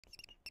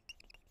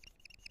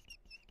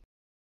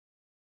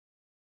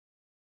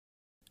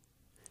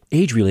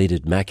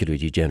Age-related macular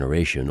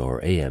degeneration, or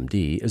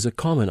AMD, is a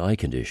common eye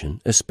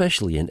condition,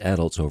 especially in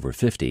adults over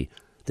 50,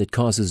 that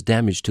causes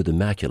damage to the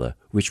macula,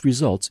 which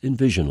results in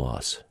vision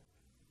loss.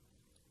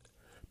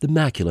 The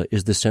macula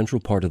is the central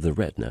part of the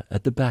retina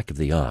at the back of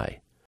the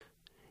eye.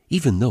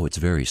 Even though it's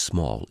very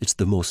small, it's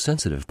the most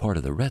sensitive part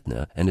of the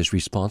retina and is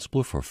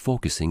responsible for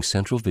focusing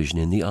central vision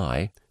in the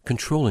eye,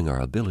 controlling our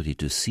ability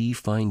to see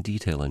fine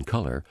detail and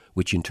color,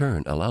 which in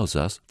turn allows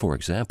us, for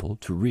example,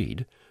 to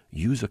read,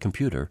 use a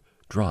computer,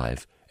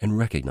 drive, and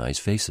recognize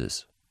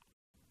faces.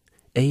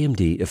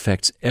 AMD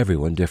affects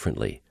everyone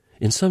differently.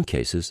 In some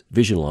cases,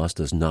 vision loss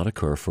does not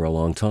occur for a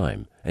long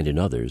time, and in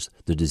others,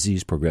 the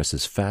disease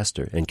progresses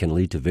faster and can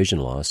lead to vision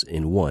loss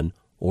in one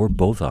or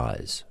both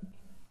eyes.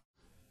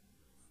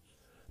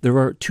 There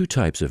are two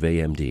types of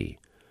AMD,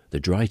 the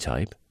dry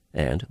type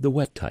and the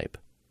wet type.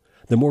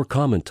 The more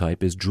common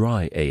type is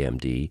dry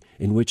AMD,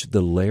 in which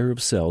the layer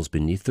of cells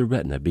beneath the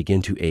retina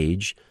begin to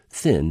age,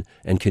 thin,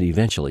 and can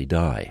eventually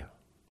die.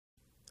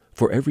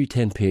 For every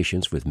 10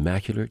 patients with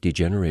macular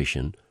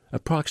degeneration,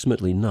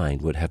 approximately 9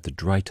 would have the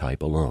dry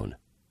type alone.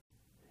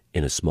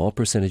 In a small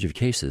percentage of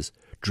cases,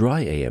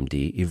 dry AMD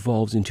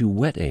evolves into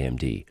wet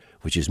AMD,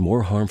 which is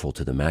more harmful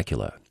to the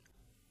macula.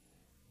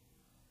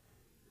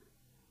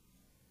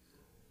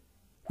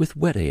 With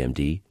wet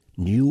AMD,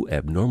 new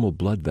abnormal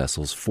blood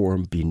vessels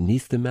form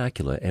beneath the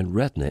macula and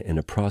retina in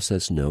a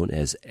process known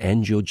as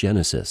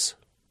angiogenesis.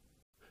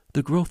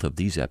 The growth of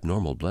these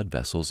abnormal blood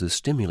vessels is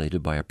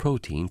stimulated by a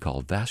protein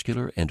called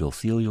vascular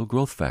endothelial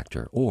growth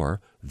factor, or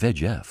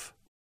VEGF.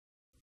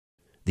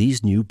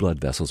 These new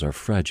blood vessels are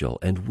fragile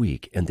and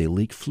weak, and they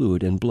leak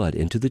fluid and blood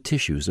into the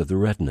tissues of the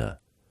retina.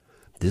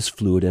 This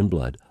fluid and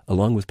blood,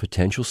 along with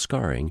potential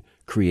scarring,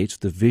 creates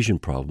the vision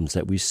problems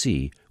that we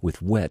see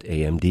with wet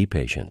AMD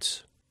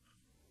patients.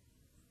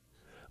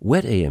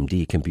 Wet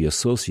AMD can be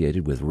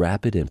associated with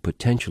rapid and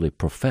potentially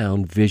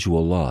profound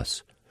visual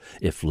loss.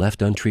 If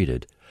left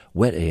untreated,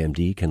 wet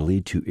AMD can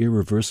lead to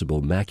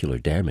irreversible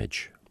macular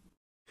damage.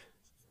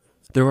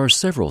 There are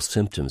several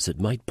symptoms that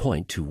might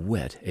point to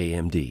wet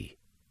AMD.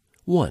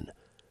 1.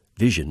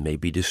 Vision may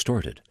be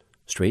distorted.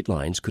 Straight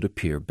lines could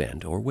appear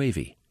bent or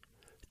wavy.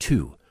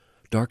 2.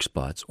 Dark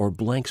spots or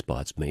blank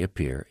spots may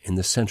appear in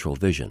the central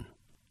vision.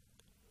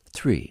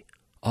 3.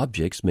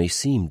 Objects may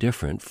seem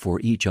different for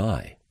each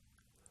eye.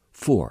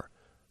 4.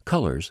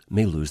 Colors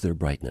may lose their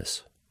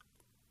brightness.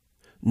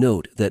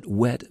 Note that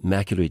wet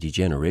macular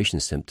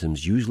degeneration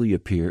symptoms usually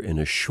appear in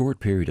a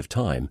short period of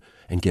time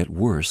and get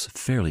worse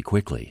fairly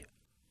quickly.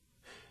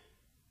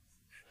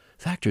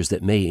 Factors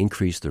that may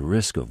increase the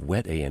risk of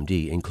wet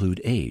AMD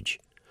include age,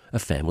 a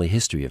family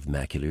history of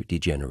macular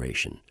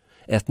degeneration,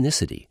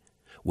 ethnicity.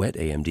 Wet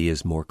AMD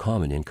is more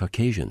common in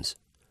Caucasians,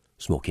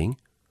 smoking,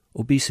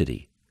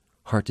 obesity,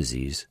 heart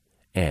disease,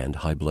 and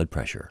high blood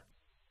pressure.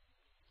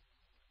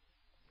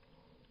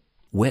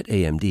 Wet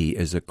AMD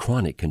is a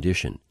chronic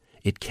condition.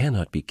 It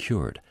cannot be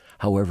cured.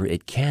 However,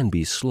 it can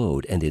be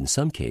slowed, and in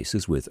some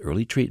cases, with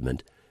early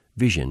treatment,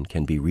 vision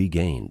can be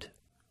regained.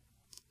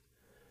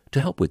 To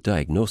help with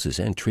diagnosis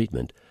and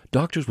treatment,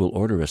 doctors will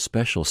order a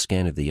special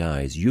scan of the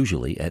eyes,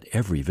 usually at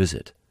every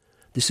visit.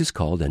 This is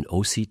called an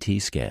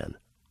OCT scan.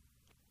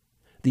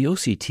 The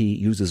OCT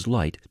uses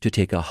light to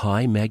take a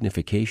high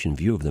magnification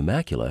view of the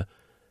macula,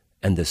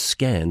 and the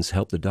scans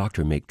help the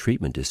doctor make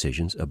treatment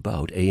decisions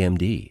about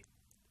AMD.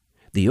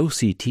 The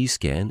OCT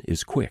scan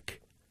is quick,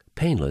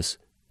 painless,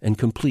 and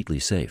completely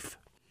safe.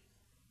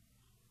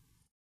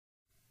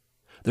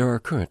 There are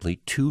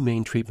currently two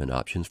main treatment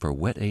options for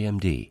wet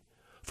AMD: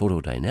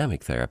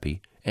 photodynamic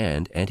therapy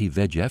and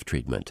anti-VEGF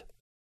treatment.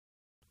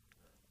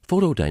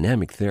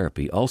 Photodynamic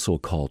therapy, also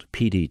called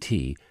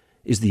PDT,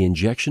 is the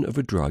injection of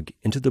a drug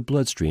into the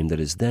bloodstream that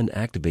is then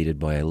activated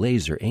by a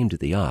laser aimed at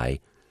the eye,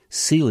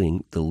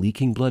 sealing the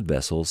leaking blood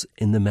vessels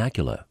in the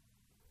macula.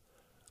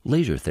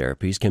 Laser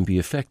therapies can be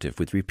effective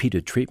with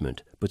repeated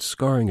treatment, but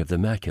scarring of the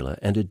macula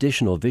and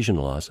additional vision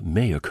loss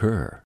may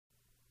occur.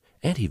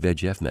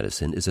 Anti-VEGF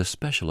medicine is a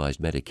specialized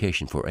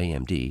medication for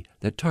AMD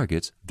that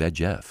targets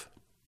VEGF.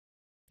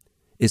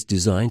 It's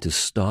designed to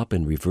stop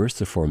and reverse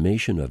the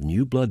formation of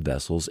new blood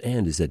vessels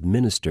and is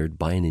administered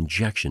by an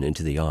injection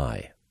into the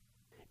eye.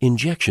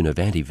 Injection of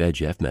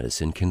anti-VEGF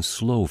medicine can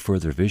slow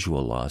further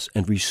visual loss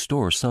and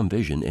restore some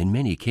vision in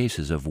many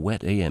cases of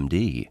wet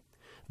AMD.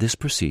 This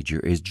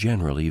procedure is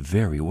generally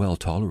very well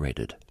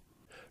tolerated.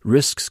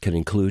 Risks can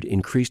include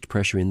increased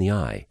pressure in the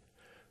eye,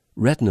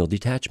 retinal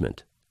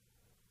detachment,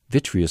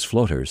 vitreous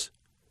floaters,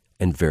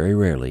 and very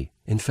rarely,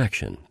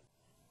 infection.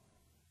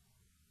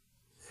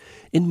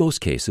 In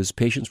most cases,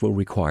 patients will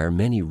require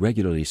many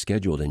regularly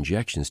scheduled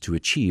injections to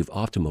achieve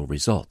optimal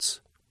results.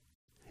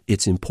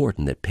 It's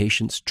important that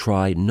patients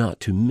try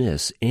not to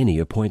miss any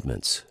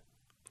appointments.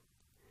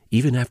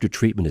 Even after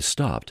treatment is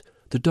stopped,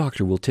 the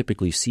doctor will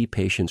typically see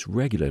patients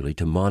regularly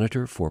to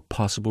monitor for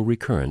possible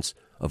recurrence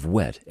of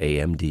wet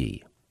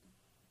AMD.